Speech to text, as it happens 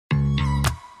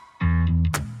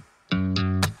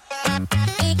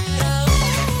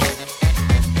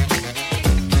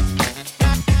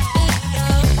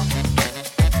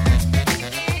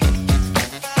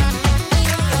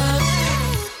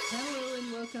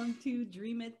welcome to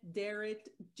Dream It, Dare It,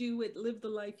 Do It, Live the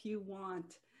Life You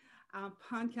Want. A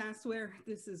podcast where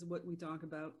this is what we talk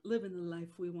about, living the life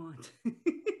we want.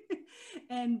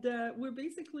 And we're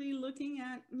basically looking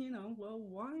at, well,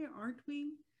 why aren't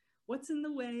we? What's in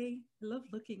the way? I love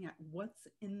looking at what's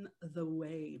in the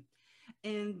way.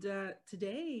 And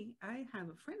today I have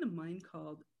a friend of mine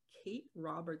called Kate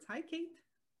Roberts. Hi, Kate.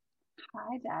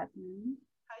 Hi, Jasmine.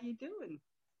 How you doing?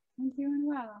 I'm doing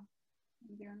well.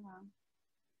 I'm doing well.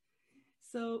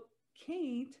 So,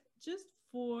 Kate, just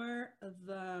for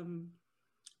the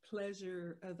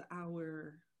pleasure of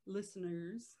our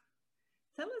listeners,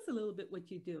 tell us a little bit what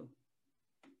you do.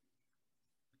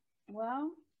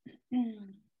 Well,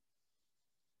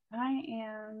 I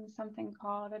am something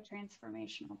called a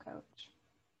transformational coach.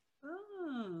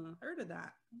 Oh, heard of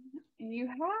that. You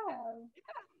have.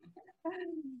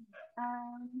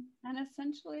 And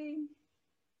essentially,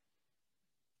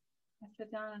 I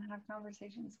sit down and have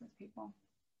conversations with people.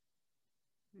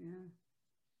 Yeah.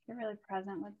 Get really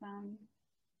present with them,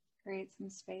 create some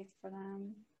space for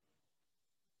them.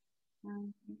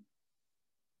 Um,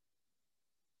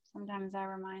 Sometimes I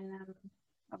remind them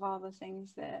of all the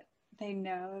things that they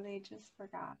know they just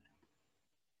forgot.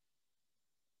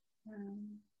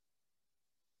 Um,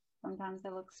 Sometimes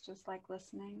it looks just like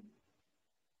listening,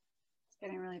 just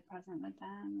getting really present with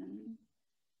them. And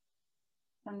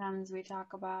sometimes we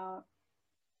talk about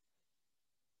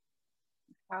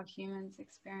how humans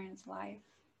experience life,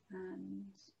 and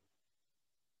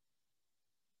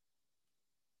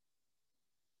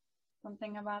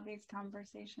something about these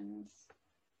conversations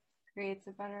creates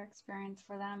a better experience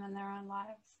for them in their own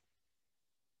lives.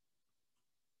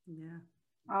 Yeah.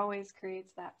 Always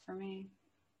creates that for me.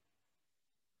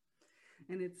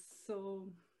 And it's so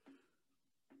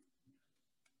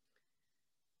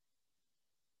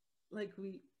like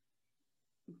we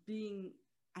being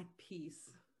at peace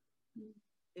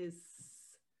is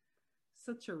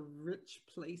such a rich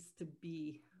place to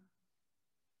be.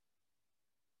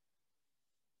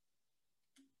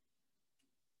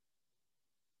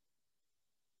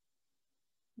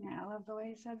 Yeah, I love the way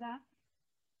you said that.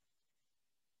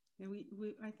 And we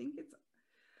I think it's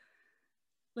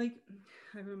like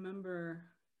I remember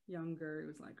younger, it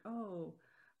was like, oh,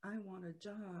 I want a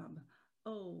job.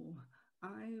 Oh,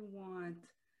 I want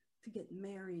to get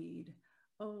married.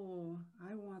 Oh,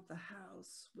 I want the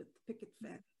house with the picket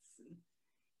fence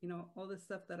and all the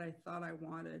stuff that I thought I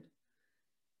wanted.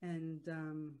 And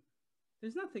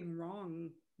there's nothing wrong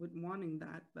with wanting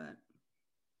that, but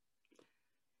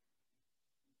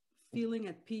feeling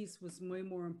at peace was way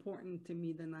more important to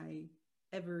me than I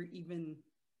ever even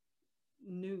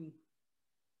knew.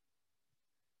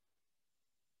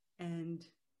 And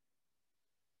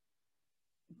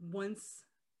once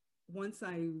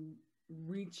I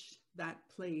reach that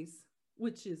place,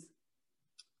 which is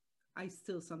I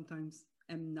still sometimes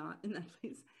am not in that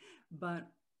place, but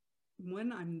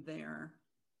when I'm there,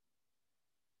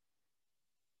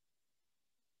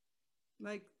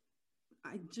 like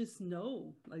I just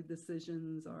know like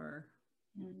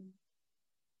Mm.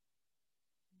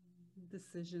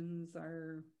 decisions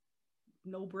are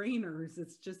no brainers.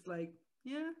 It's just like,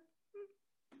 yeah,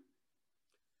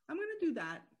 I'm going to do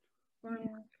that or I'm not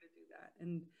Yeah. going to do that.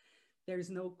 And there's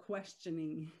no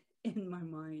questioning in my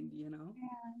mind. Yeah.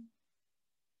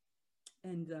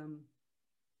 And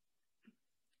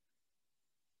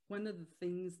one of the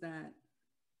things that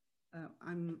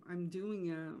I'm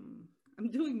doing I'm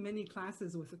doing many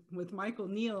classes with Michael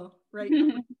Neal right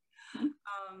now.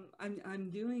 I'm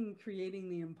doing creating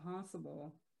the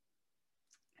impossible,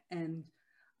 and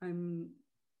I'm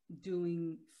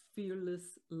doing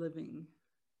fearless living,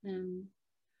 Mm.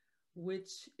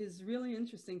 which is really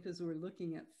interesting because we're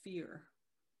looking at fear,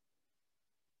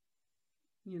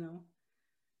 you know.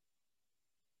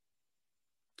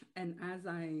 And as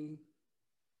I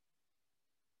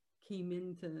came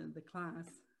into the class,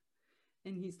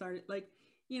 and he started like,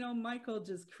 Michael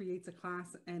just creates a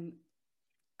class, and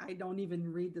I don't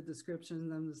even read the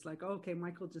descriptions. I'm just like, okay,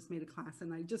 Michael just made a class,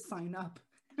 and I just sign up.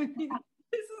 I mean,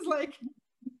 this is like,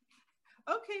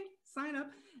 okay, sign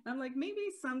up. And I'm like, maybe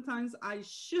sometimes I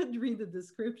should read the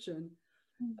description.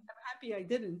 Mm. I'm happy I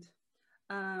didn't,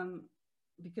 um,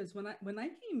 because when I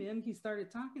came in, he started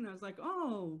talking. I was like,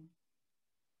 oh,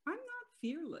 I'm not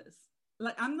fearless.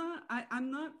 Like I'm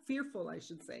not fearful. I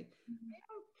should say,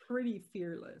 I'm pretty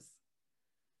fearless,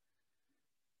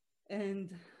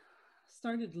 and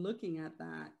started looking at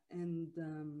that and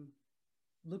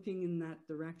looking in that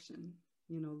direction.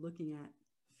 Looking at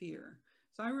fear.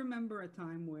 So I remember a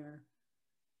time where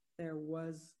there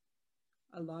was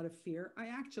a lot of fear. I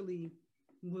actually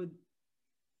would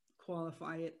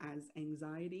qualify it as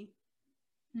anxiety.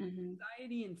 Mm-hmm.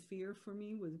 Anxiety and fear for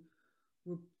me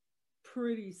were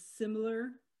pretty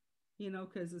similar,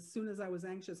 because as soon as I was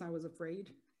anxious, I was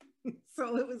afraid.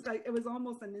 So it was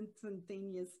almost an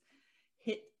instantaneous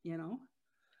hit. Yeah.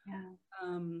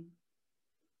 Um,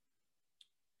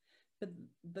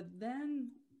 but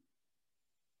then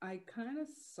I kind of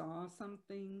saw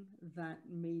something that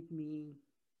made me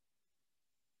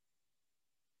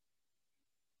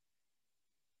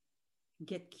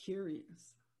get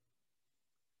curious.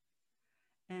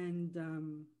 And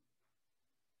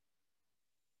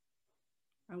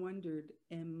I wondered,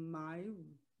 am I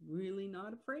really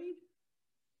not afraid?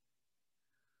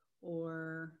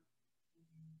 Or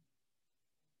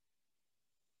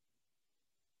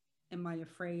am I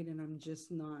afraid and I'm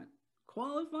just not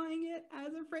qualifying it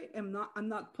as afraid? I'm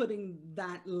not putting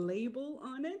that label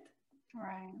on it.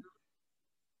 Right.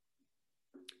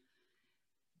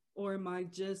 Or am I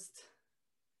just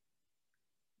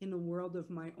in a world of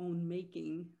my own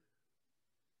making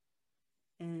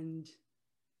and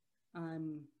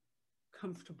I'm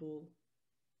comfortable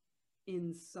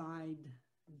inside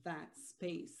that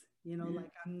space?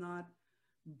 Like I'm not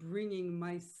bringing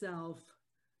myself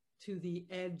to the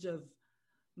edge of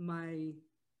my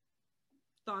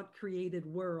thought created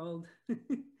world.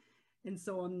 And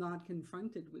so I'm not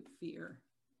confronted with fear.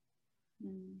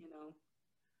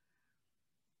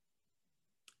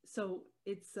 So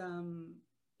it's an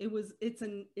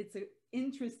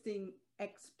interesting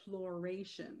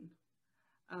exploration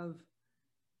of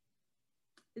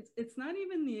it's not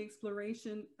even the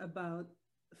exploration about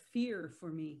fear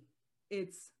for me.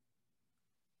 It's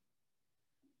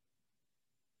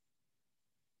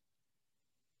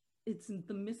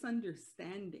the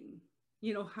misunderstanding,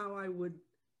 how I would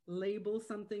label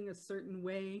something a certain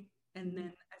way, and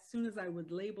then as soon as I would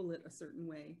label it a certain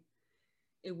way,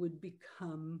 it would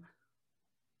become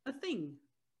a thing,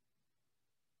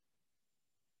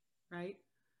 right?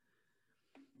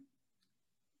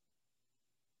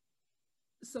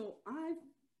 So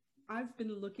I've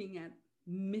been looking at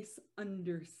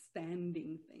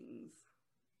misunderstanding things,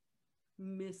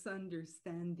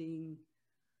 misunderstanding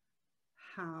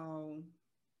how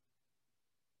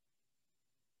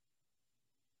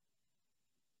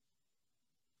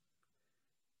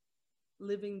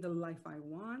living the life I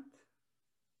want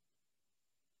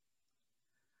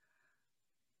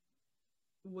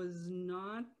was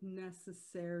not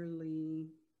necessarily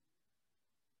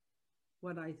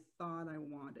what I thought I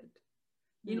wanted.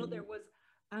 There was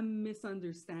a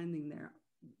misunderstanding there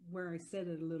where I said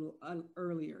it a little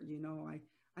earlier.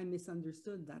 I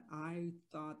misunderstood that. I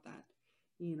thought that,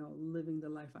 living the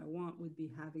life I want would be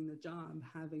having the job,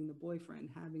 having the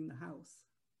boyfriend, having the house.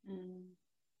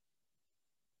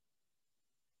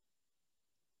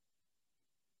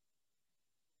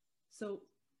 So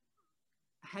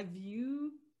have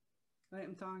you,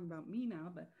 I'm talking about me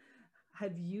now, but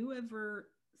have you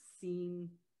ever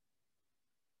seen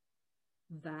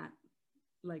that,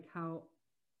 like how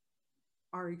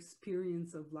our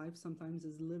experience of life sometimes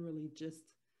is literally just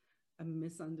a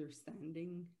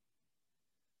misunderstanding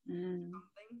something?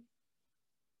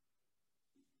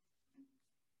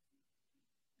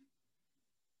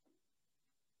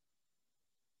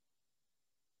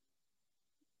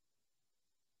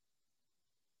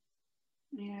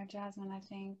 Jasmine, I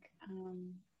think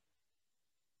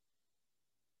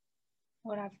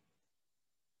what I've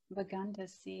begun to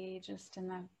see just in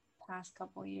the past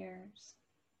couple years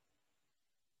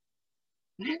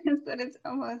is that it's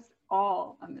almost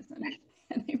all a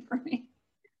misunderstanding for me.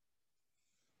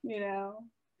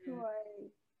 Who I,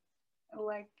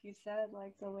 like you said,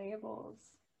 like the labels,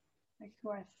 like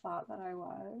who I thought that I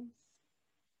was,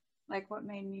 like what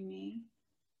made me me.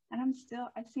 And I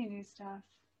see new stuff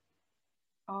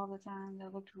all the time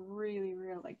that looked really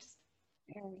real, like just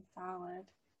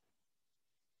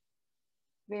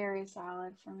very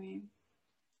solid for me.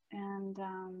 And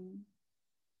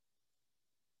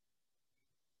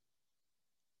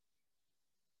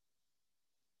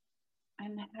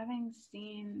having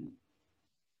seen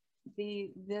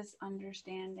this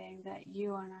understanding that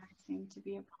you and I seem to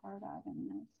be a part of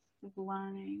in this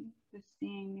learning, this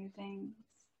seeing new things,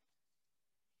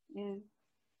 is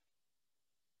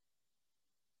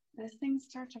those things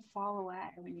start to fall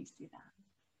away when you see them.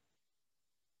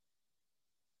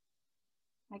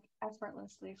 Like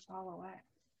effortlessly fall away.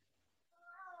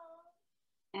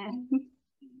 And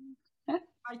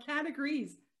my cat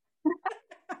agrees.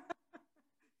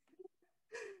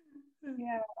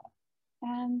 yeah.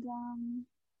 And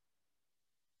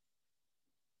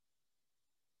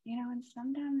and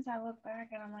sometimes I look back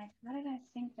and I'm like, how did I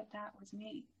think that was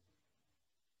me?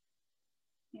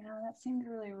 You know, that seemed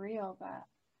really real, but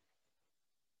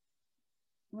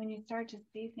when you start to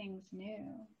see things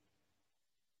new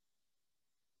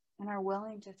and are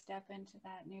willing to step into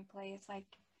that new place,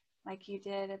 like you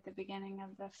did at the beginning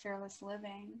of the fearless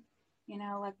living, you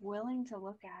know, like willing to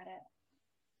look at it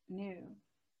new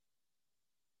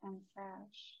and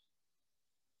fresh,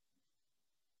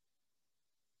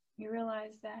 you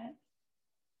realize that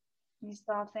you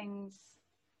saw things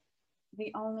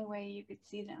the only way you could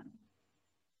see them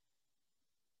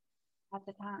at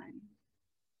the time.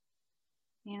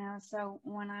 You know, so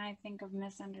when I think of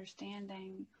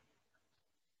misunderstanding,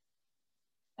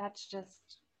 that's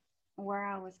just where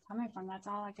I was coming from. That's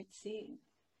all I could see.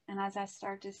 And as I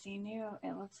start to see new,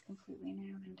 it looks completely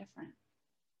new and different.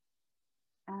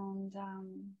 And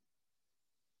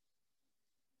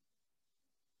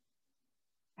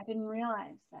I didn't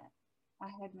realize that I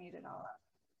had made it all up.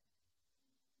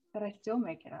 But I still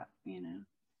make it up, you know,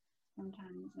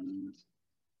 sometimes.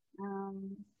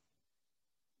 Um,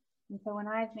 and so when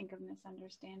I think of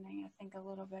misunderstanding, I think a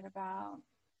little bit about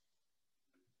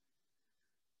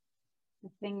the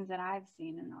things that I've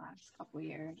seen in the last couple of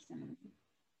years and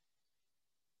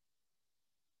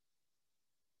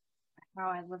how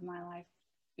I lived my life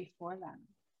before then.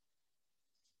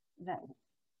 That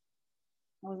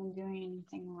I wasn't doing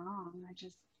anything wrong. I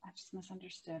just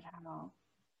misunderstood how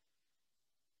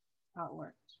it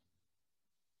worked.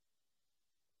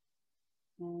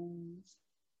 And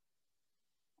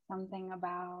something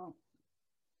about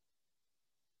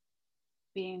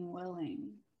being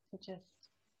willing to just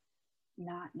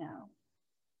not know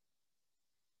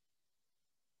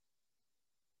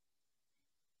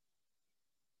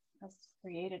has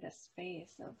created a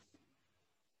space of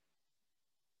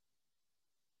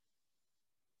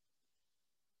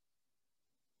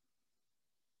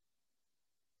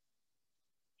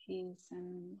peace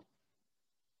and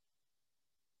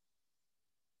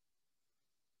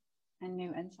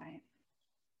new insight.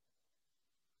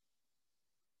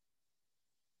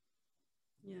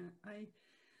 Yeah,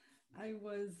 I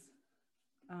was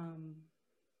um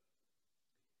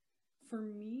for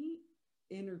me,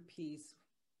 inner peace,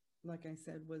 like I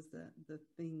said, was the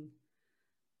thing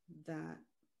that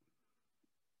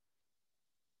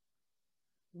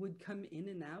would come in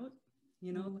and out,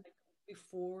 Mm-hmm. like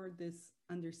before this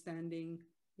understanding,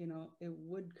 it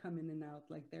would come in and out.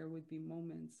 Like there would be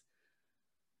moments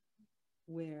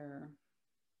where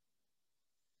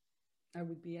I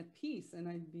would be at peace and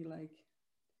I'd be like,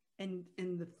 and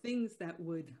the things that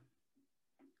would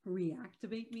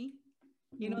reactivate me,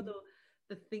 Mm-hmm.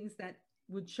 the things that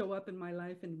would show up in my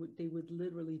life and they would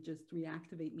literally just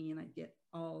reactivate me and I'd get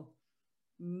all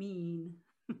mean,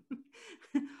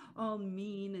 all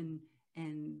mean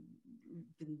and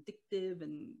vindictive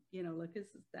and like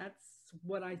that's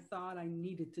what I thought I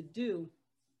needed to do.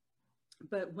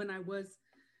 But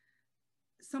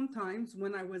sometimes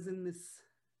when I was in this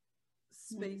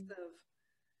space Mm-hmm. of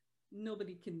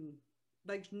nobody can,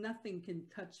 like nothing can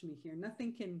touch me here,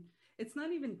 nothing can, it's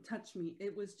not even touch me,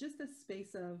 it was just a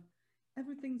space of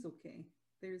everything's okay,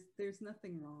 there's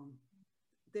nothing wrong,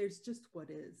 there's just what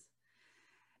is.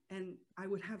 And I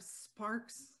would have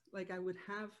sparks, like I would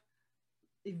have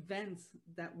events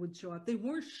that would show up. They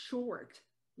weren't short,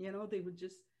 they would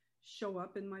just show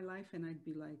up in my life and I'd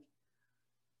be like,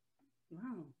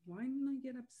 wow, why didn't I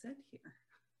get upset here?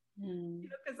 Mm-hmm.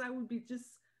 Because I would be just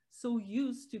so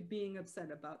used to being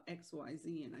upset about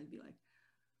XYZ and I'd be like,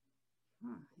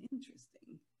 huh,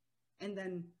 interesting. And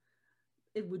then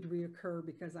it would reoccur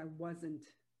because I wasn't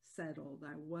settled.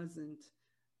 I wasn't,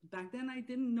 back then, I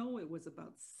didn't know it was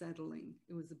about settling.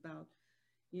 It was about,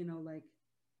 like,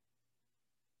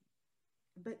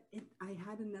 but I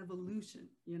had an evolution,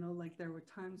 like there were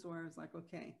times where I was like,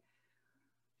 okay,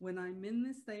 when I'm in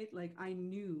this state, like I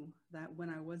knew that when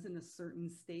I was in a certain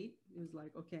state, it was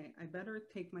like, okay, I better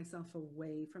take myself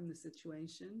away from the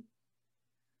situation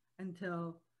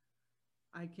until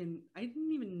I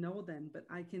didn't even know then, but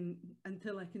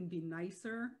until I can be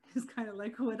nicer is kind of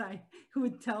like what I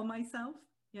would tell myself,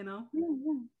 you know? Yeah.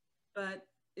 But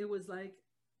it was like,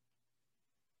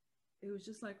 it was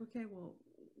just like, okay, well,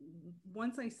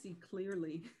 once I see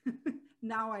clearly,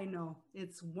 now I know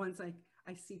it's once I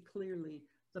see clearly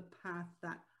the path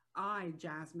that I,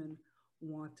 Jasmine,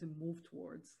 want to move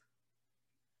towards,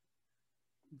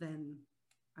 then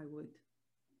I would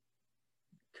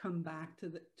come back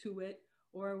to it,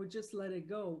 or I would just let it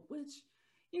go, which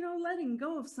letting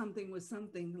go of something was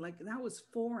something like that was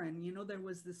foreign. There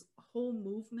was this whole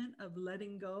movement of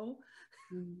letting go.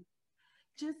 Mm-hmm.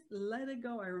 Just let it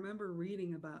go. I remember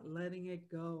reading about letting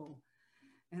it go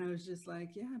and I was just like,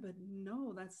 yeah, but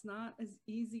no, that's not as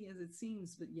easy as it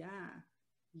seems. But yeah,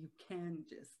 You can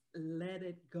just let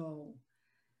it go.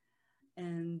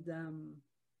 And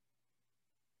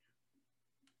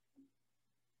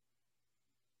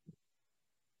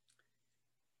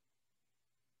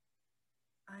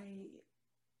I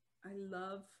I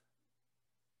love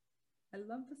I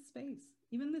love the space.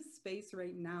 Even the space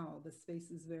right now, the space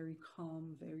is very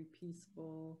calm, very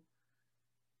peaceful.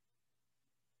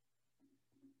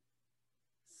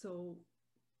 So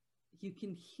you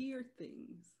can hear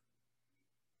things,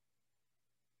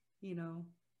 you know,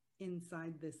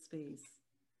 inside this space.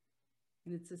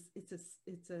 And it's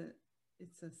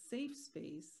a safe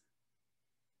space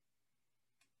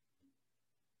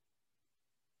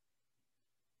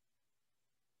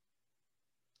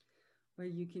where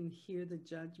you can hear the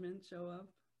judgment show up,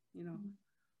 you know.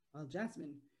 Well,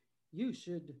 Jasmine, you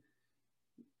should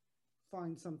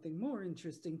find something more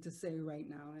interesting to say right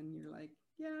now. And you're like,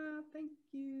 yeah, thank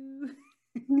you.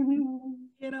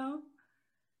 You know?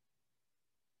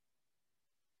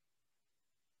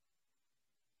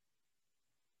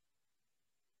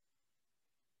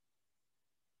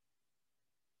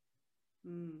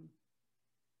 Mm.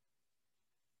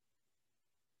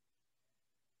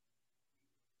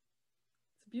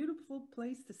 It's a beautiful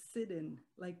place to sit in,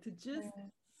 like to just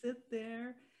sit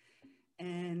there,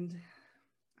 and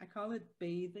I call it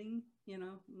bathing, you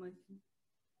know, like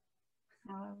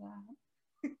I love that.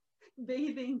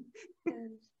 bathing.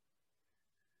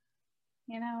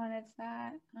 You know, and it's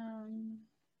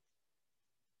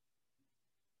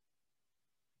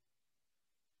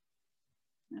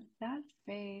that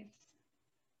space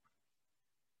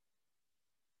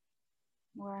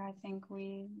where I think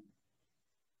we,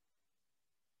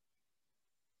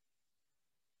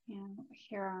 you know,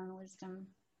 hear our own wisdom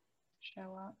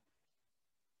show up.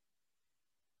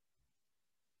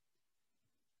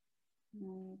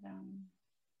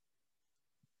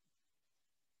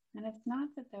 And it's not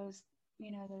that those,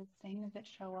 you know, those things that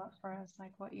show up for us,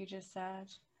 like what you just said,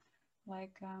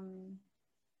 like,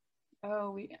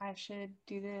 oh, I should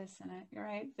do this, and you're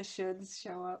right, the shoulds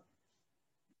show up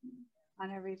on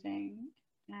everything.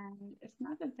 And it's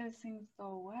not that those things go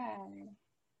away.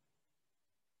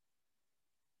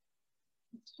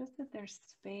 It's just that there's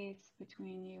space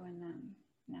between you and them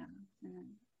now. And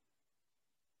then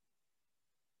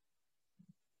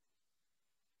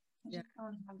I just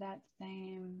don't have that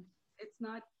same. It's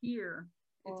not here.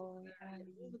 It's over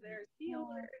there. See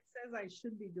over there. It says I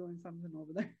should be doing something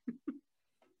over there.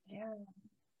 Yeah.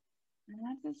 And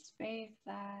that's a space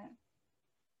that,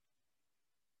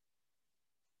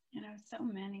 you know, so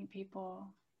many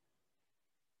people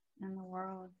in the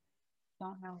world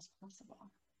don't know is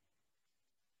possible.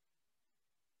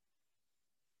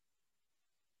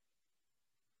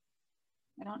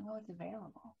 I don't know it's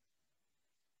available.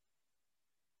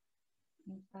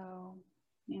 And so,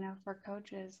 you know, for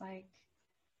coaches like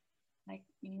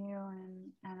you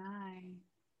and I,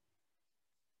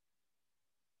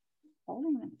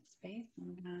 holding that space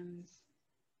sometimes,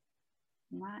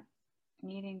 not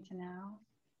needing to know.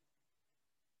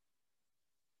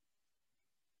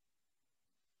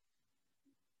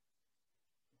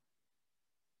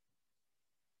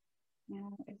 You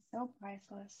know, it's so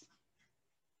priceless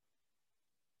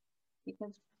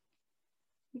because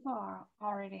people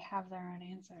already have their own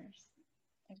answers.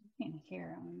 They just can't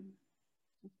hear them.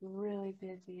 It's really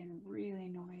busy and really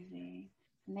noisy,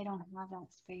 and they don't have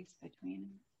that space between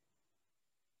them.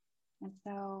 And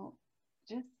so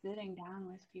just sitting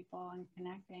down with people and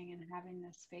connecting and having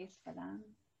this space for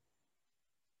them,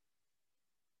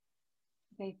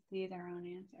 they see their own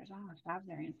answers. I don't have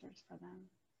their answers for them.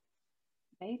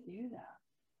 They do though.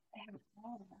 They have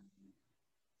all of them.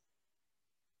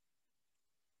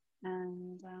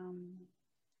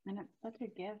 And it's such a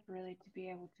gift really to be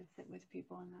able to sit with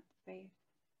people in that space.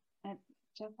 And it's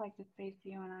just like the space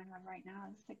you and I have right now.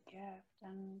 It's a gift.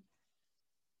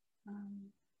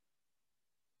 Um,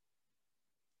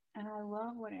 and I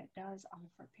love what it does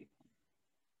offer people.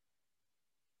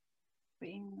 But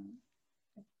you know,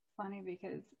 it's funny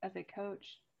because as a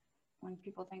coach, when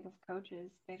people think of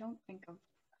coaches, they don't think of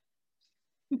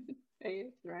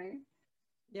space, right?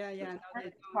 Yeah. No,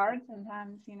 It's hard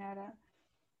sometimes, you know,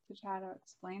 to try to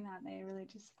explain that. They really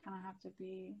just kind of have to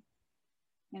be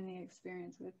in the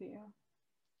experience with you.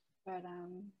 But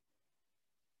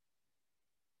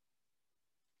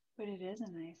it is a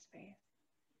nice space.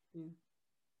 Yeah.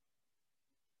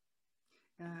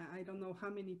 I don't know how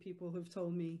many people have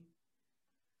told me,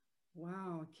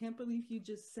 wow, I can't believe you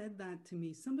just said that to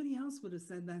me. Somebody else would have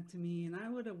said that to me, and I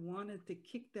would have wanted to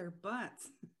kick their butts,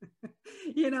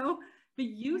 you know? But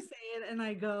you say it, and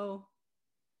I go,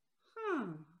 huh,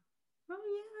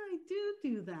 oh, I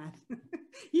do that.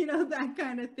 You know, that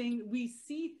kind of thing. We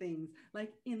see things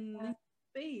like in this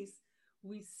space,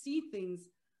 we see things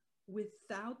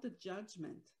without the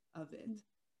judgment of it,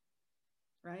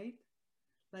 right?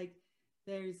 Like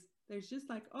there's just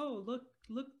like, oh,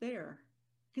 look there,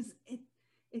 because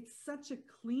it's such a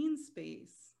clean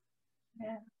space.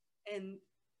 Yeah. And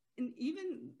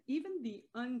even the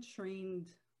untrained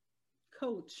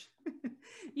coach,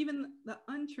 even the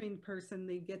untrained person,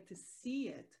 they get to see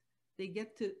it. They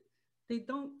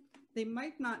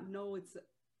might not know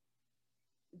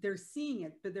they're seeing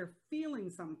it, but they're feeling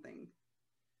something.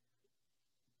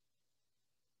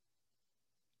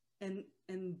 And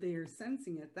they're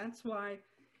sensing it. That's why,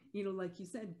 you know, like you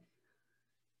said,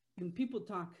 when people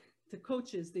talk to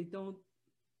coaches, they don't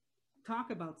talk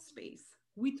about space.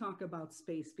 We talk about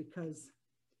space because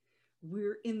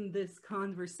we're in this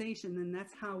conversation, and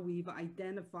that's how we've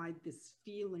identified this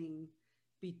feeling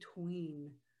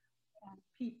between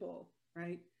people,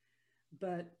 right?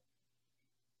 But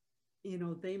you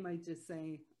know, they might just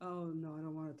say, oh no, I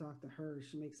don't want to talk to her,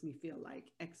 she makes me feel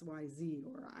like XYZ,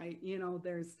 or you know,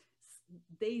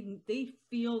 they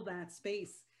feel that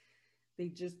space, they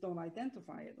just don't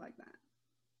identify it like that.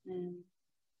 And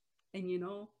you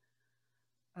know,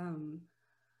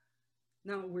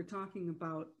 now we're talking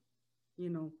about, you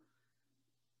know,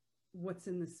 what's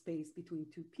in the space between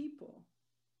two people,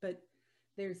 but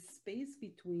there's space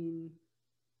between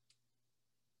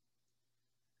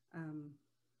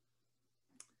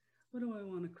what do I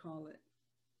want to call it?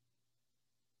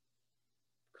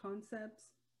 Concepts?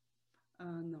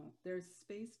 No, there's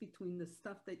space between the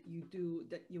stuff that you do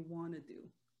that you want to do.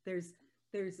 There's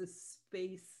a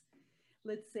space.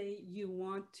 Let's say you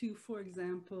want to, for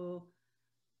example,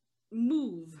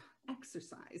 move,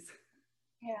 exercise.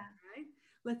 Yeah. Right?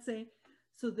 Let's say,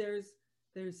 so there's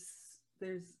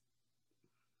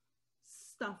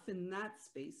stuff in that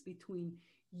space between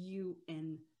you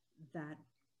and that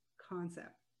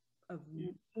concept of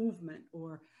movement,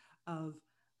 or of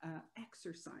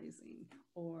exercising,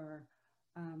 or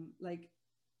like,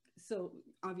 so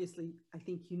obviously I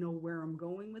think you know where I'm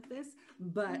going with this,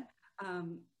 but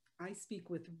I speak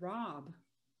with Rob,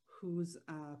 who's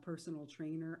a personal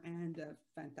trainer and a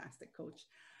fantastic coach.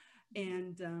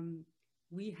 And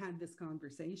we had this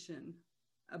conversation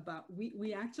about,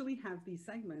 we actually have these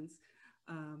segments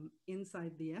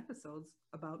inside the episodes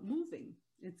about moving.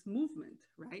 It's movement,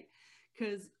 right?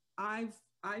 Because I've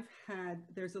had,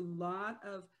 there's a lot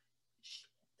of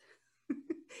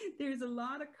there's a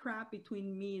lot of crap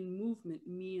between me and movement,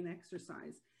 me and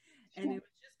exercise. And it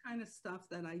was just kind of stuff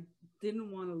that I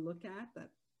didn't want to look at, that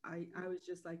I was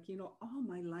just like, you know, all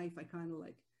my life I kind of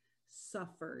like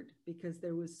suffered because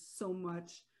there was so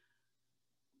much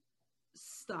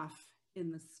stuff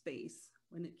in the space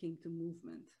when it came to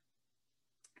movement.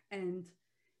 And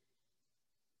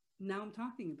now I'm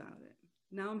talking about it.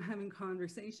 Now I'm having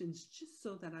conversations just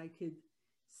so that I could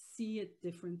see it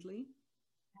differently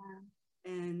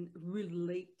and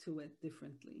relate to it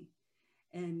differently.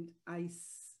 And I've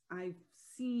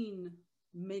seen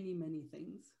many, many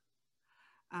things.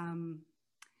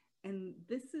 And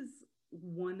this is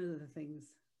one of the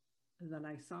things that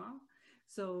I saw.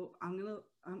 So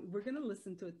we're gonna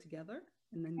listen to it together,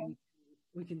 and then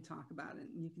we can talk about it,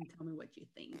 and you can tell me what you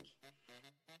think.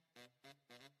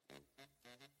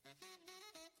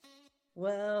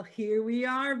 Well, here we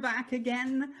are back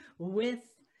again with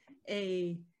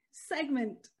a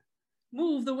segment,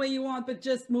 Move the Way You Want, but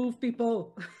just move,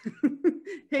 people.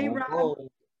 Hey, Rob.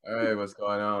 Hey, what's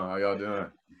going on? How y'all doing?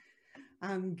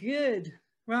 I'm good.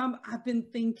 Rob, I've been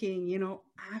thinking, you know,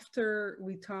 after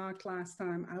we talked last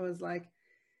time, I was like,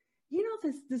 you know,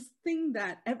 this thing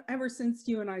that ever since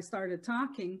you and I started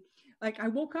talking, like I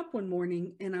woke up one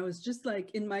morning and I was just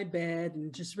like in my bed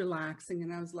and just relaxing.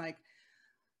 And I was like,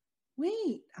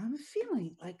 wait, I'm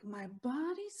feeling like my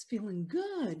body's feeling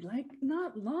good. Like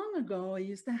not long ago, I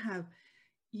used to have,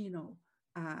 you know,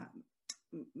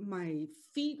 my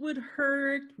feet would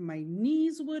hurt, my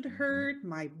knees would hurt,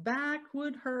 my back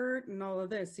would hurt, and all of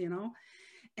this, you know.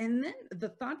 And then the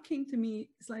thought came to me,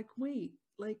 it's like, wait,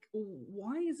 like,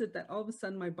 why is it that all of a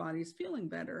sudden my body's feeling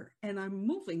better and I'm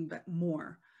moving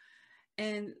more?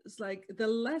 And it's like the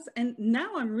less, and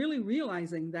now I'm really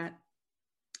realizing that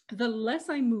the less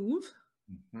I move,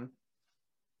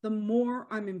 the more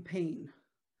I'm in pain.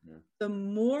 Yeah. The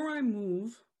more I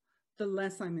move, the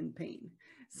less I'm in pain.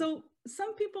 So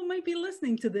some people might be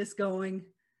listening to this going,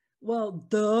 well,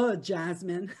 duh,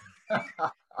 Jasmine.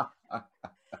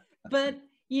 But,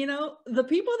 you know, the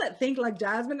people that think like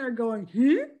Jasmine are going,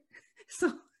 huh?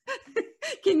 So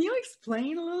can you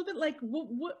explain a little bit, like,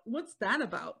 what's that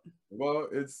about? Well,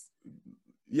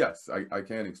 Yes, I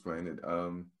can explain it.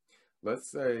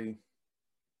 Let's say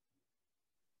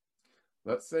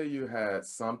let's say you had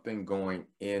something going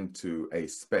into a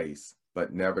space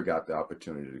but never got the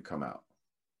opportunity to come out,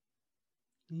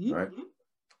 right?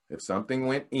 If something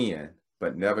went in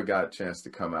but never got a chance to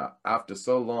come out, after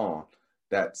so long,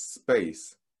 that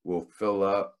space will fill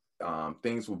up.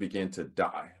 Things will begin to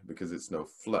die because it's no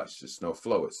flush, it's no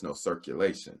flow, it's no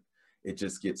circulation. It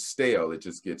just gets stale, it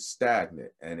just gets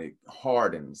stagnant, and it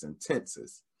hardens and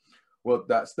tenses. Well,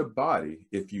 that's the body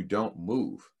if you don't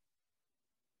move.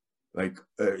 Like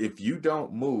if you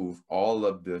don't move, all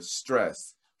of the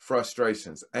stress,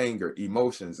 frustrations, anger,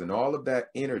 emotions, and all of that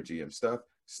energy and stuff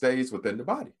stays within the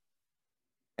body.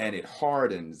 And it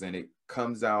hardens and it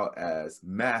comes out as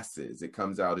masses, it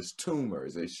comes out as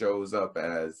tumors, it shows up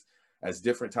as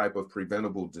different type of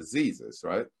preventable diseases,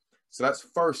 right? So that's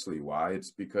firstly why.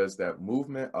 It's because that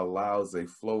movement allows a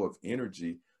flow of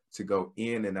energy to go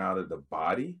in and out of the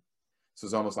body. So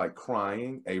it's almost like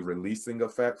crying, a releasing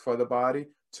effect for the body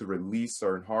to release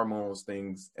certain hormones,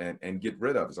 things, and get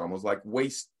rid of. It's almost like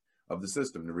waste of the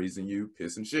system. The reason you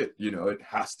piss and shit, you know, it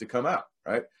has to come out,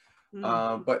 right?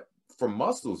 But for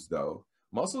muscles, though,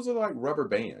 muscles are like rubber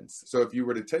bands. So if you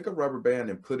were to take a rubber band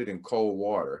and put it in cold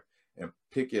water and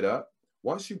pick it up,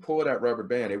 once you pull that rubber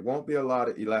band, it won't be a lot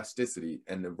of elasticity,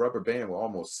 and the rubber band will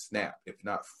almost snap, if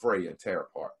not fray and tear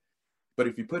apart. But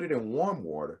if you put it in warm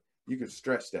water, you can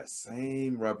stretch that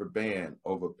same rubber band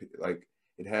over, like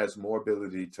it has more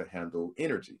ability to handle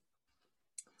energy.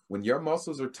 When your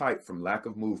muscles are tight from lack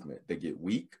of movement, they get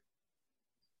weak,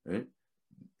 right?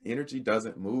 Energy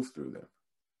doesn't move through them.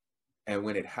 And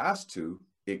when it has to,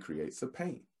 it creates a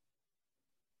pain.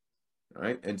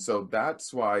 Right? And so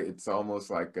that's why it's almost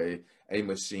like a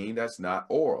machine that's not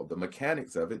oral. The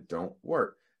mechanics of it don't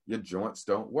work. Your joints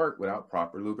don't work without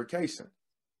proper lubrication.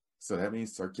 So that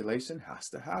means circulation has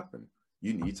to happen.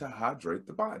 You need to hydrate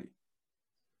the body.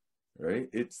 Right?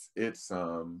 It's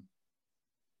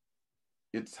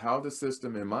how the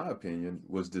system, in my opinion,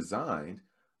 was designed,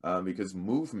 because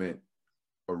movement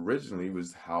originally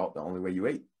was how the only way you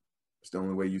ate. It's the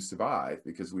only way you survived,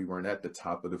 because we weren't at the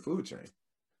top of the food chain.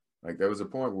 Like there was a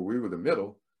point where we were the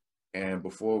middle, and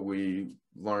before we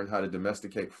learned how to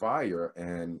domesticate fire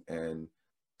and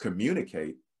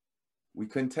communicate, we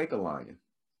couldn't take a lion,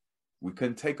 we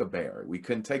couldn't take a bear, we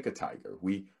couldn't take a tiger.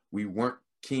 We weren't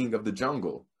king of the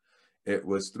jungle. It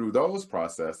was through those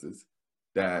processes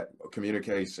that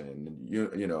communication,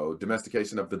 you know,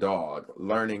 domestication of the dog,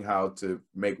 learning how to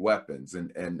make weapons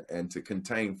and to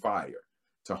contain fire,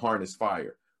 to harness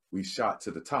fire, we shot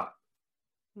to the top.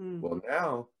 Well,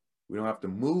 now we don't have to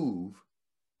move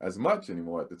as much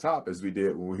anymore at the top as we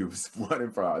did when we was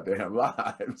running for our damn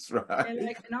lives, right?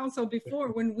 And also before,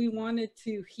 when we wanted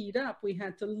to heat up, we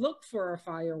had to look for our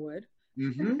firewood.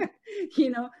 You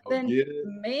know, then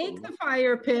make the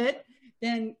fire pit,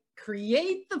 then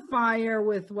create the fire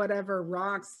with whatever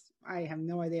rocks. I have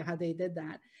no idea how they did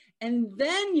that. And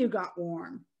then you got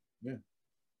warm. Yeah.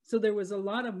 So there was a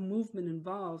lot of movement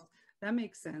involved. That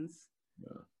makes sense.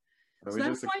 Yeah. So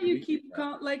that's why you keep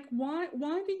like, why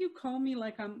do you call me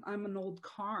like I'm an old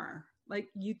car? Like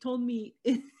you told me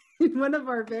in one of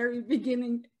our very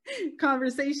beginning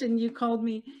conversation, you called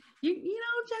me, you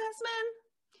know, Jasmine,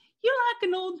 you're like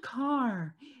an old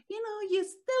car. You know, you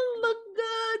still look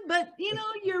good, but you know,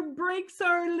 your brakes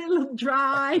are a little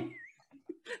dry.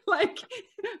 Like,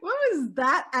 what was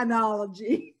that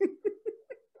analogy?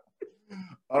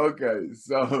 Okay,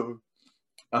 so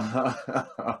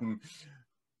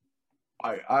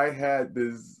I had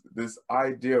this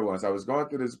idea once. I was going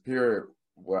through this period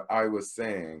where I was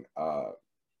saying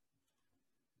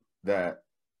that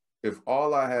if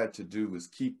all I had to do was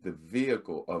keep the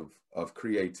vehicle of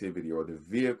creativity or the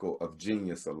vehicle of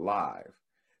genius alive,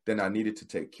 then I needed to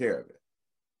take care of it,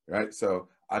 right? So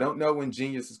I don't know when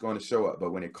genius is going to show up,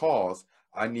 but when it calls,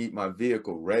 I need my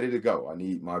vehicle ready to go. I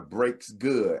need my brakes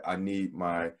good. I need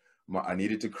I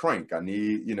need it to crank. I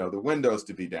need, you know, the windows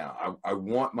to be down. I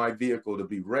want my vehicle to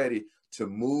be ready to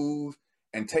move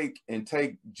and take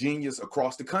genius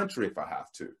across the country if I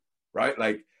have to, right?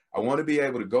 Like I want to be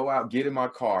able to go out, get in my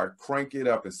car, crank it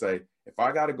up and say, if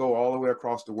I got to go all the way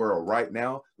across the world right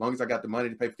now, as long as I got the money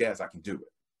to pay for gas, I can do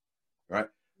it, right?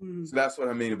 So that's what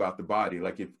I mean about the body.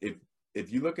 Like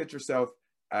if you look at yourself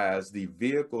as the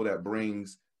vehicle that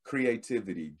brings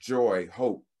creativity, joy,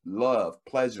 hope, love,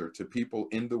 pleasure to people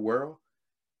in the world,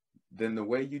 then the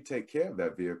way you take care of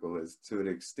that vehicle is to the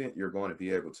extent you're going to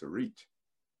be able to reach.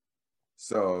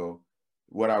 So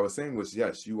what I was saying was,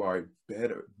 yes, you are a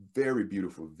very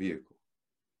beautiful vehicle,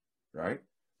 right?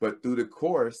 But through the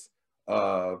course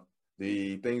of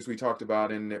the things we talked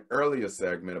about in the earlier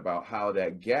segment about how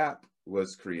that gap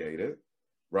was created,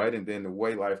 right? And then the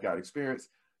way life got experienced,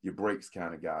 your brakes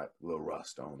kind of got a little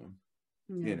rust on them.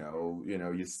 Yeah.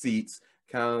 Your seats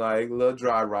kind of like a little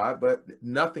dry rot, but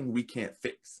nothing we can't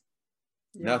fix.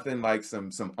 Yeah. Nothing like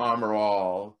some Armor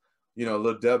All, a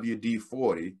little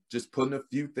WD-40, just putting a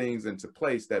few things into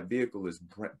place, that vehicle is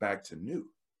back to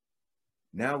new.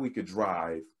 Now we could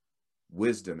drive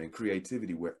wisdom and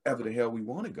creativity wherever the hell we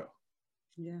want to go.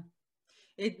 Yeah.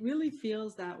 It really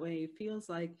feels that way. It feels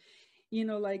like,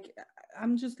 like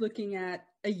I'm just looking at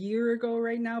a year ago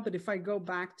right now, but if I go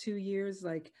back 2 years,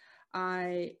 like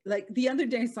the other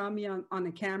day saw me on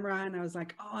a camera and I was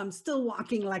like, oh, I'm still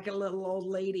walking like a little old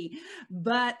lady,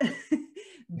 but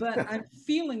I'm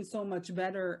feeling so much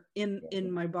better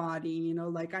in my body.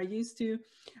 Like I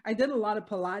did a lot of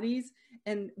Pilates,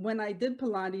 and when I did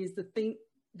Pilates,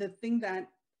 the thing that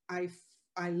I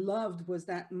loved was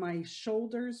that my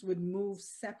shoulders would move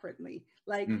separately.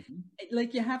 Like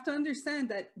you have to understand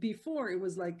that before it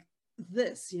was like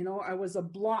this, I was a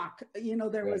block,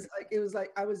 there was like, it was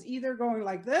like I was either going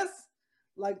like this,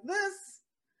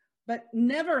 but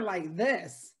never like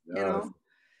this,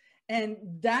 and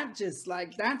that's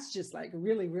just like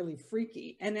really, really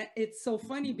freaky. And it's so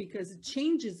funny because it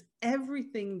changes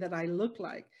everything that I look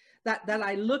like, that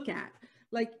I look at.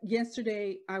 Like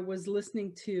yesterday I was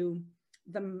listening to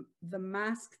the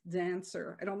Masked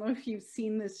Dancer. I don't know if you've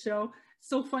seen this show.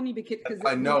 So funny because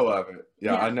I know of it.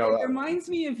 Yeah, I know. It reminds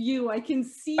me of you. I can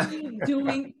see you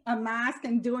doing a mask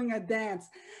and doing a dance.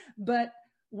 But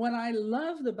what I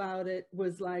loved about it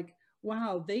was like,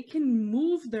 wow, they can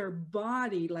move their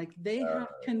body, like they have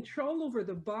control over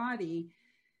the body.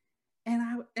 And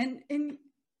I mean,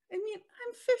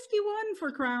 I'm 51, for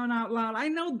crying out loud. I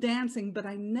know dancing, but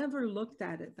I never looked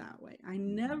at it that way. I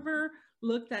never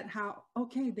looked at how,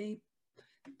 okay,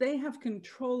 they have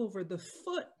control over the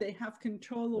foot, they have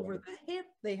control over the hip,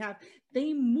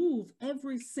 they move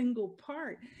every single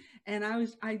part. And I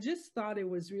just thought it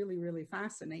was really, really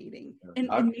fascinating. And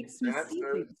it makes me see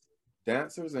things.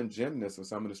 Dancers and gymnasts are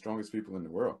some of the strongest people in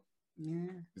the world. Yeah.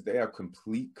 Because they have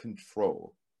complete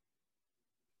control.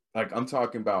 Like I'm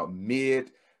talking about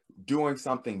doing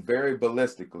something very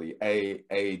ballistically.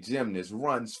 A gymnast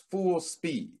runs full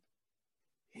speed,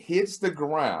 hits the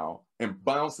ground, and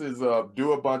bounces up,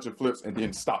 do a bunch of flips, and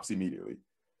then stops immediately.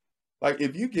 Like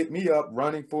if you get me up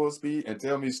running full speed and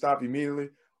tell me to stop immediately,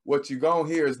 what you're going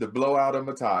to hear is the blowout of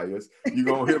my tires. You're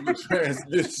going to hear my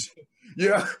transmission.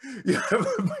 Yeah, you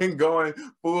ever been going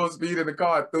full speed in the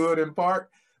car, threw it in park?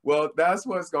 Well, that's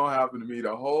what's going to happen to me.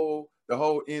 The whole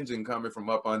engine coming from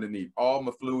up underneath. All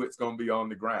my fluid's going to be on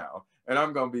the ground, and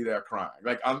I'm going to be there crying.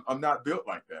 Like I'm not built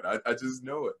like that. I just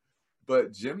know it.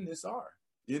 But gymnasts are,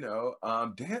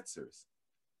 dancers,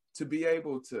 to be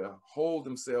able to hold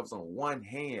themselves on one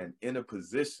hand in a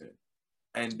position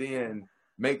and then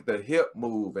make the hip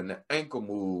move and the ankle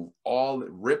move all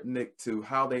rhythmic to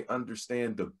how they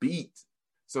understand the beat.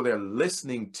 So they're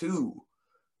listening to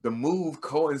the move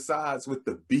coincides with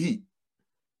the beat.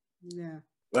 Yeah.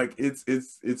 Like it's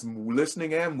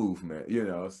listening and movement,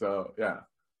 so yeah.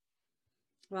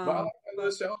 Wow.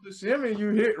 The shoulder shimmy you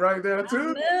hit right there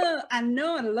too. I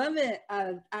know, I love it.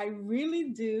 I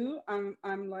really do. I'm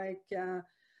like,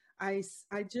 I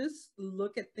just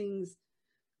look at things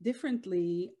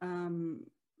differently, and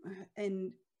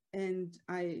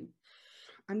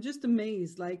I'm just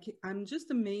amazed. Like I'm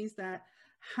just amazed at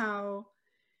how,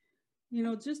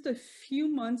 just a few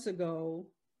months ago,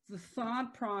 the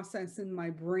thought process in my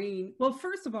brain. Well,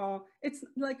 first of all, it's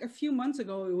like a few months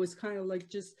ago, it was kind of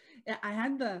like I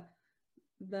had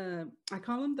I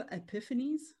call them the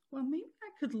epiphanies. Well, maybe I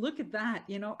could look at that,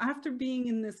 after being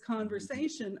in this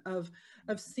conversation of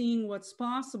seeing what's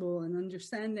possible and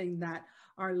understanding that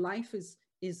our life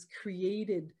is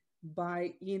created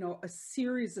by, a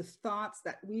series of thoughts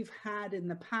that we've had in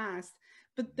the past,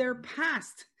 but they're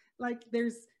past. Like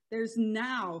there's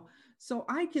now. So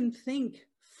I can think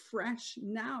fresh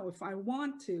now if I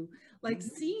want to. Like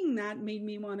seeing that made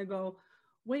me want to go,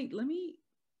 wait, let me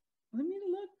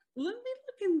look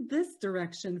in this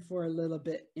direction for a little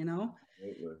bit, and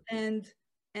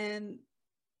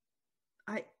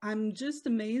I'm just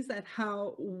amazed at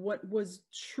how what was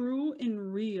true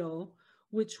and real,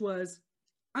 which was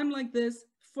I'm like this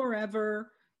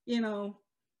forever, and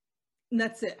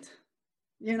that's it,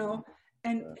 and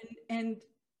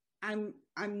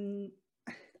I'm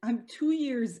 2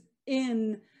 years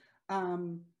in,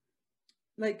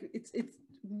 like it's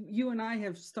you and I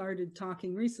have started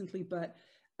talking recently, but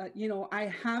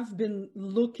I have been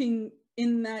looking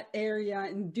in that area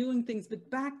and doing things, but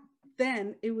back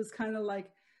then it was kind of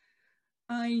like,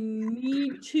 I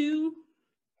need to,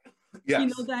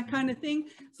 Yes. that kind of thing.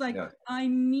 It's like, Yeah. I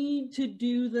need to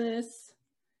do this,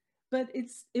 but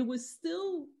it was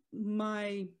still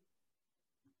my,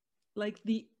 like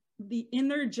the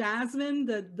inner Jasmine,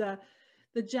 the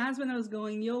Jasmine. I was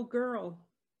going, yo girl,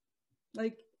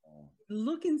 like,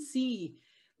 look and see,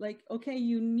 like, okay,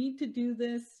 you need to do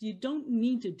this. You don't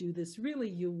need to do this. Really,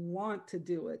 you want to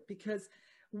do it, because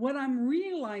what I'm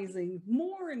realizing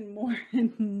more and more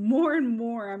and more and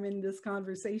more, I'm in this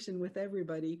conversation with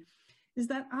everybody, is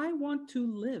that I want to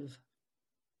live.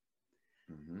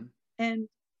 Mm-hmm. And,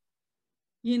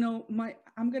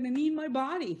 I'm going to need my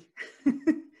body.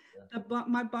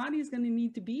 My body is going to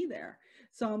need to be there.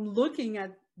 So I'm looking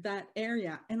at that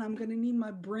area, and I'm going to need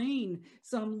my brain.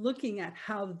 So I'm looking at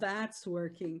how that's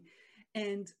working.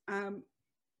 And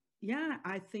yeah,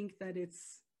 I think that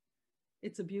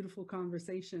it's a beautiful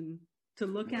conversation to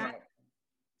look at.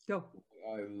 Go.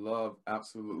 What I love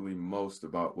absolutely most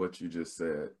about what you just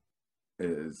said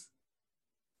is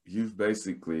you've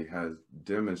basically has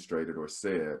demonstrated or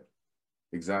said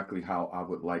exactly how I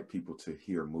would like people to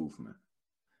hear movement.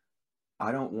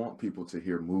 I don't want people to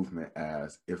hear movement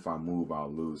as, if I move, I'll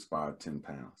lose 5-10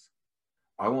 pounds.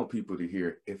 I want people to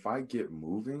hear, if I get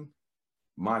moving,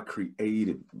 my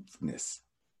creativeness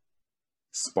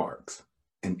sparks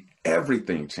and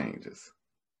everything changes.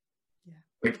 Yeah.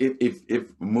 Like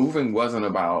if moving wasn't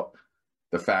about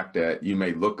the fact that you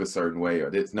may look a certain way, or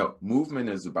this, no, movement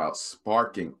is about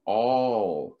sparking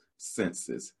all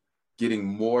senses, getting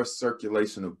more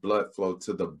circulation of blood flow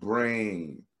to the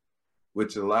brain,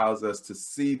 which allows us to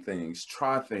see things,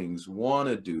 try things, want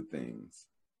to do things,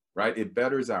 right? It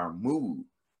betters our mood.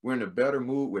 We're in a better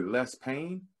mood with less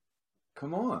pain.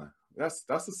 Come on, that's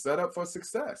a setup for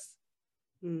success.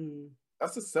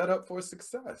 That's a setup for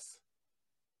success.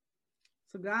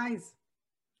 So guys,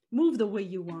 move the way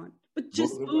you want, but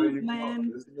just move,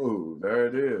 man. Just move. There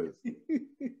it is.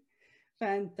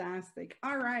 Fantastic.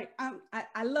 All right.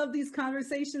 I love these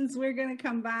conversations. We're going to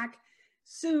come back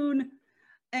soon.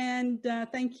 And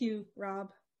thank you, Rob.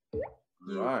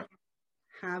 All right.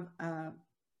 Have a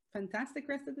fantastic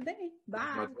rest of the day. Bye.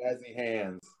 My jazzy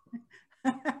hands.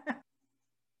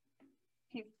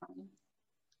 He's fun.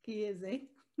 He is, eh?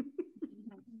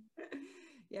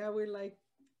 Yeah, we're like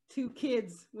two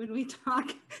kids when we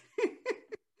talk.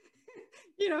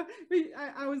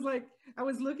 I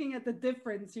was looking at the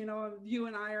difference. You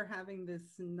and I are having this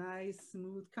nice,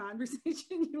 smooth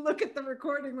conversation. You look at the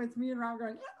recording with me and Rob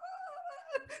going,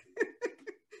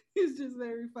 it's just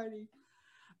very funny.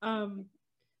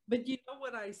 But you know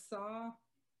what I saw?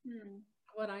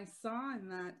 What I saw in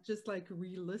that, just like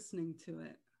re-listening to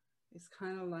it, is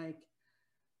kind of like,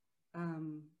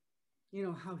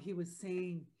 how he was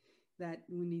saying that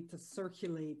we need to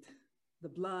circulate the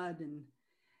blood,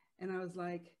 and I was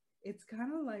like, it's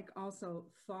kind of like also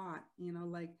thought,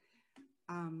 like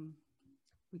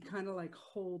we kind of like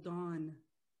hold on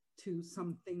to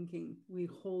some thinking, we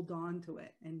hold on to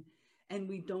it, and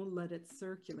we don't let it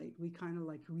circulate. We kind of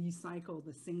like recycle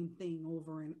the same thing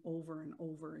over and over and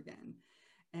over again,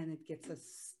 and it gets us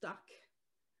stuck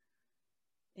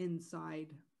inside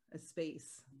a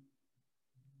space.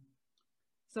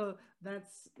 So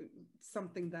that's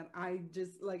something that I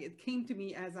just like, it came to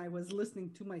me as I was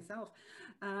listening to myself.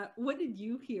 What did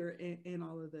you hear in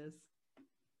all of this?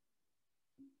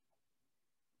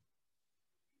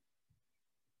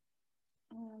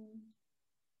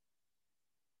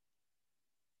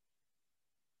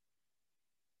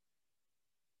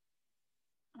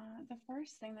 The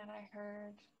first thing that I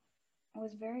heard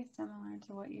was very similar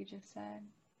to what you just said,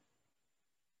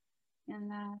 in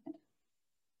that,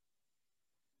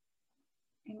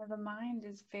 the mind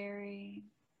is very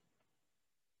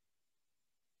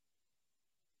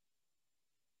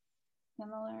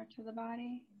similar to the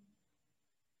body,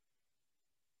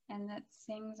 and that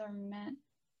things are meant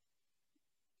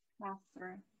to pass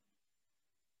through.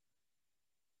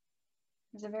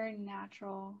 It's a very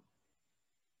natural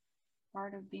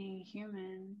part of being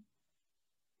human,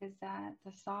 is that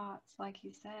the thoughts, like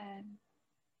you said,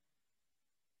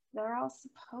 they're all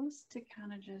supposed to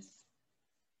kind of just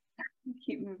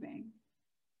keep moving,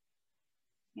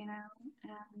 and I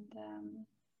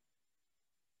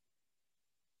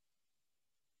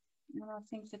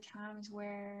think the times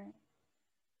where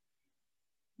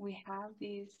we have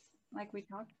these, like we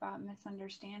talked about,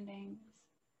 misunderstandings,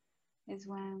 is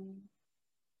when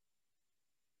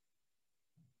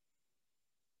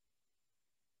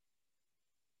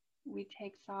we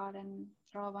take thought and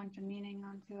throw a bunch of meaning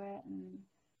onto it, and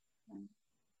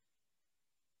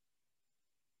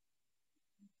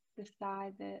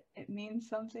decide that it means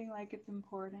something, like it's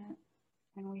important,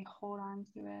 and we hold on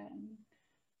to it and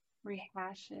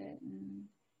rehash it and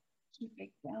keep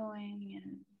it going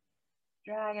and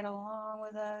drag it along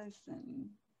with us, and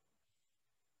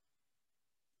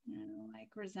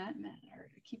like resentment or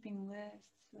keeping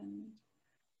lists, and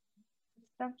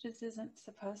stuff just isn't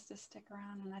supposed to stick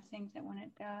around. And I think that when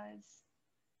it does,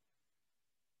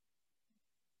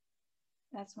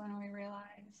 that's when we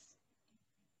realize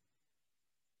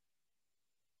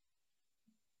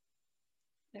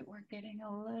that we're getting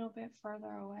a little bit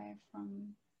further away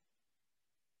from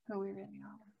who we really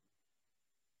are.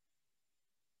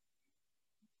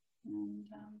 And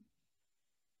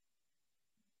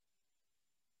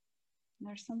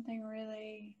there's something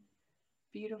really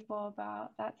beautiful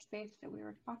about that space that we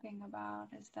were talking about,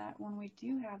 is that when we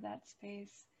do have that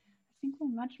space, I think we're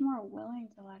much more willing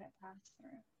to let it pass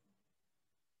through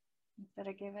instead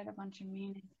of give it a bunch of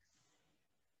meaning.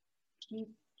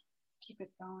 Keep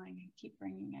it going and keep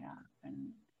bringing it up.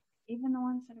 And even the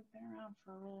ones that have been around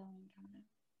for a really long time,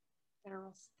 that are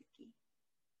real sticky.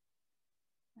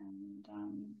 And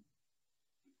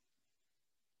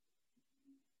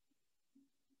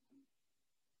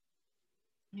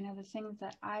the things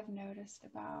that I've noticed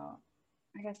about,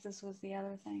 I guess this was the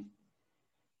other thing,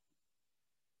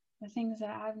 the things that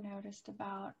I've noticed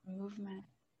about movement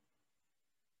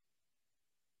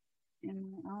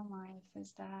in my own life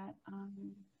is that,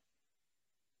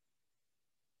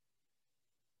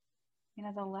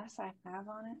 the less I have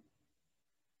on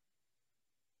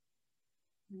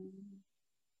it,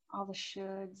 all the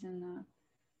shoulds and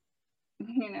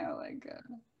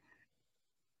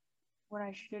what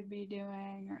I should be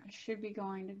doing, or I should be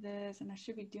going to this, and I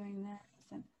should be doing this,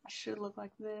 and I should look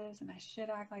like this, and I should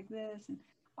act like this, and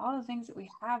all the things that we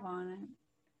have on it.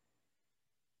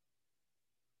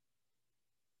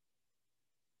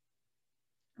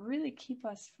 Really keep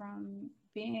us from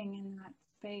being in that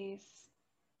space.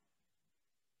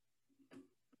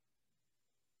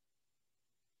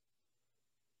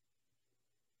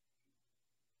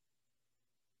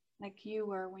 Like you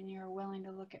were when you were willing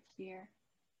to look at fear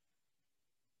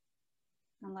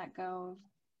and let go of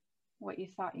what you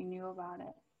thought you knew about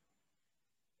it.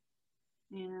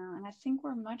 And I think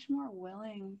we're much more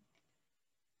willing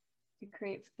to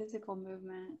create physical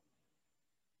movement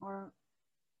or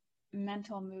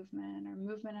mental movement or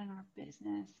movement in our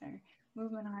business or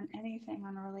movement on anything,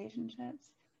 on relationships,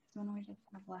 is when we just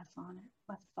have less on it,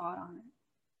 less thought on it.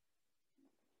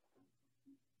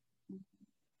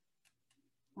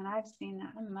 And I've seen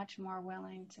that I'm much more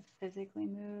willing to physically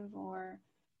move or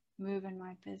move in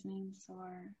my business,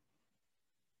 or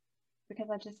because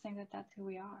I just think that that's who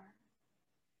we are.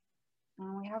 And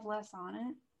when we have less on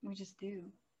it, we just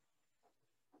do.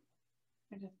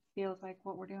 It just feels like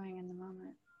what we're doing in the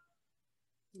moment.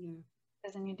 Yeah. It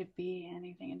doesn't need to be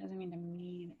anything. It doesn't mean to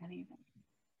mean anything.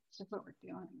 It's just what we're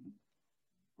doing.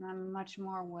 And I'm much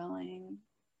more willing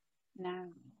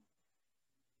now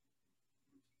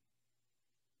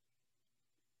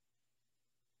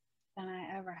than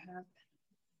I ever have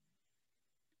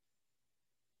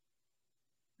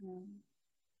been,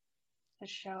 to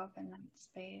show up in that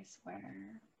space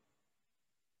where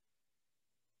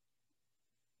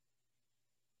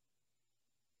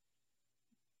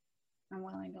I'm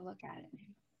willing to look at it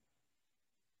new,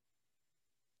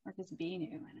 or just be new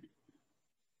in it.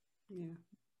 Yeah.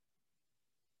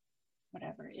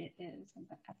 Whatever it is at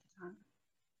the time.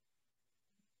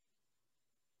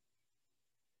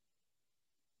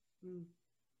 Mm.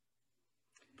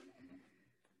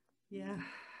 Yeah.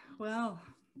 Well,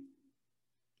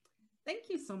 thank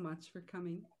you so much for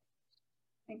coming.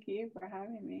 Thank you for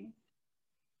having me.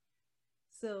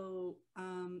 So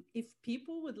if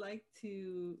people would like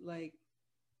to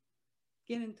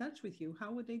get in touch with you,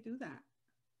 how would they do that?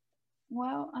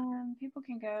 Well, people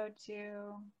can go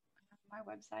to my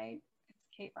website. It's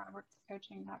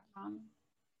katerobertscoaching.com,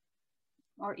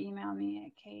 or email me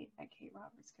at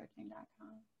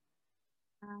kate@katerobertscoaching.com.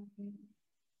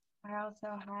 I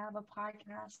also have a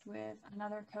podcast with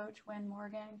another coach, Wynn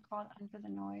Morgan, called Under the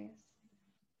Noise,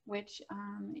 which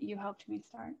you helped me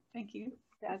start. Thank you,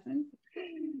 Jasmine,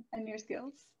 and your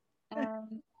skills.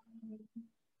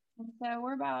 So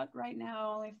we're about right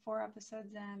now only 4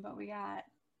 episodes in, but we got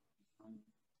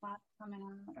lots coming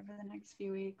out over the next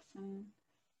few weeks, and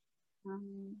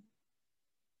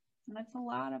it's a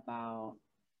lot about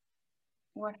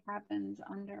what happens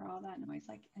under all that noise,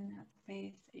 like in that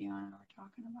space that you and I were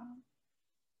talking about.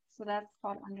 So that's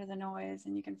called Under the Noise,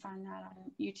 and you can find that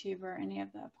on YouTube or any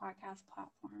of the podcast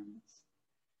platforms.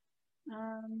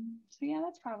 So yeah,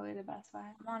 that's probably the best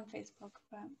way. I'm on Facebook,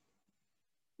 but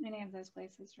any of those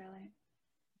places, really.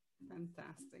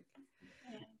 Fantastic.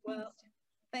 Yeah, well,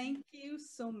 thank you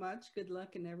so much. Good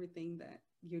luck in everything that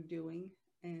you're doing.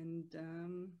 And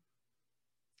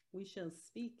we shall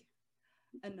speak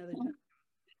another time.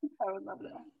 I would love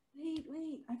that.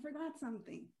 Wait, I forgot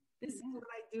something. This is what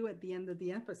I do at the end of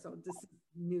the episode. This is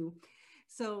new.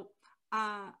 So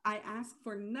I ask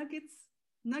for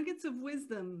nuggets of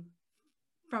wisdom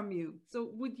from you.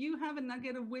 So would you have a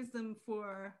nugget of wisdom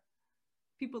for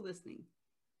people listening?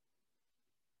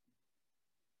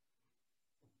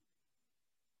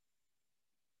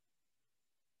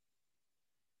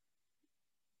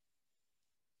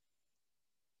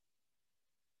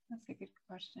 That's a good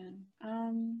question.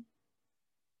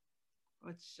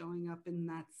 What's showing up in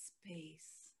that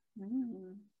space?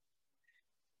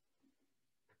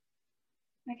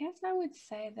 I guess I would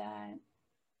say that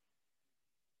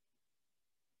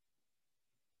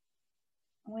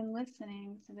when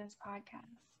listening to this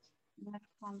podcast, this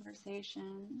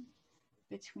conversation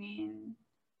between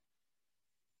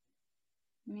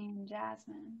me and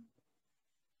Jasmine,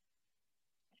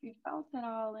 if you felt at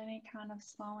all any kind of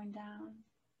slowing down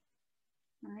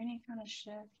or any kind of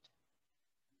shift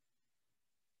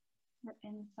or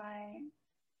insight,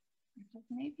 or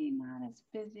just maybe not as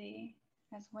busy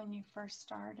as when you first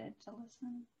started to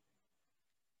listen,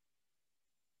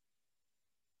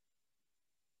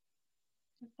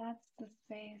 but that's the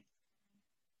space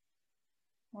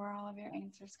where all of your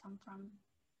answers come from.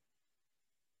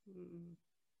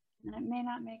 And it may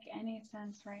not make any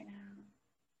sense right now,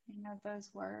 you know,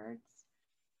 those words,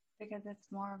 because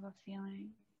it's more of a feeling.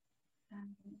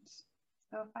 And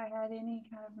so if I had any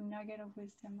kind of nugget of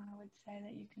wisdom, I would say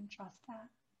that you can trust that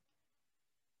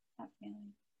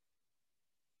feeling.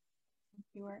 And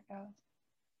see where it goes.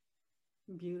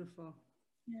 Beautiful.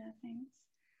 Yeah, thanks.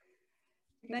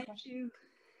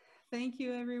 Thank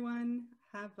you, everyone.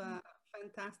 Have a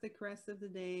fantastic rest of the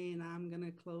day. And I'm going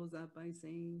to close up by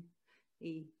saying,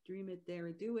 hey, dream it, dare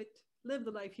it, do it. Live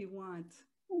the life you want.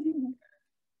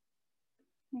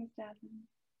 Thanks, Jasmine.